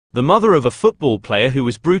The mother of a football player who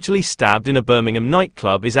was brutally stabbed in a Birmingham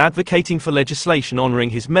nightclub is advocating for legislation honoring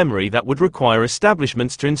his memory that would require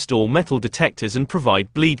establishments to install metal detectors and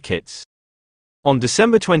provide bleed kits. On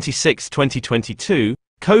December 26, 2022,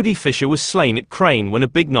 Cody Fisher was slain at Crane when a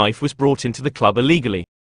big knife was brought into the club illegally.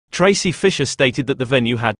 Tracy Fisher stated that the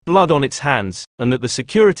venue had blood on its hands, and that the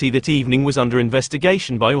security that evening was under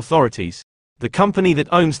investigation by authorities. The company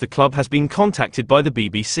that owns the club has been contacted by the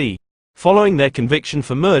BBC. Following their conviction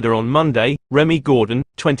for murder on Monday, Remy Gordon,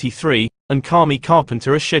 23, and Kami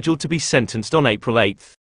Carpenter are scheduled to be sentenced on April 8.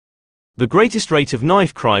 The greatest rate of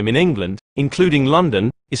knife crime in England, including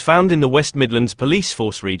London, is found in the West Midlands Police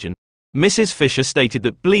Force region. Mrs. Fisher stated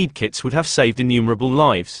that bleed kits would have saved innumerable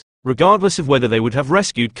lives, regardless of whether they would have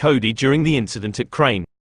rescued Cody during the incident at Crane.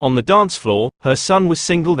 On the dance floor, her son was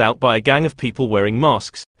singled out by a gang of people wearing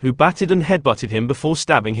masks, who battered and headbutted him before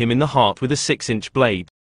stabbing him in the heart with a 6-inch blade.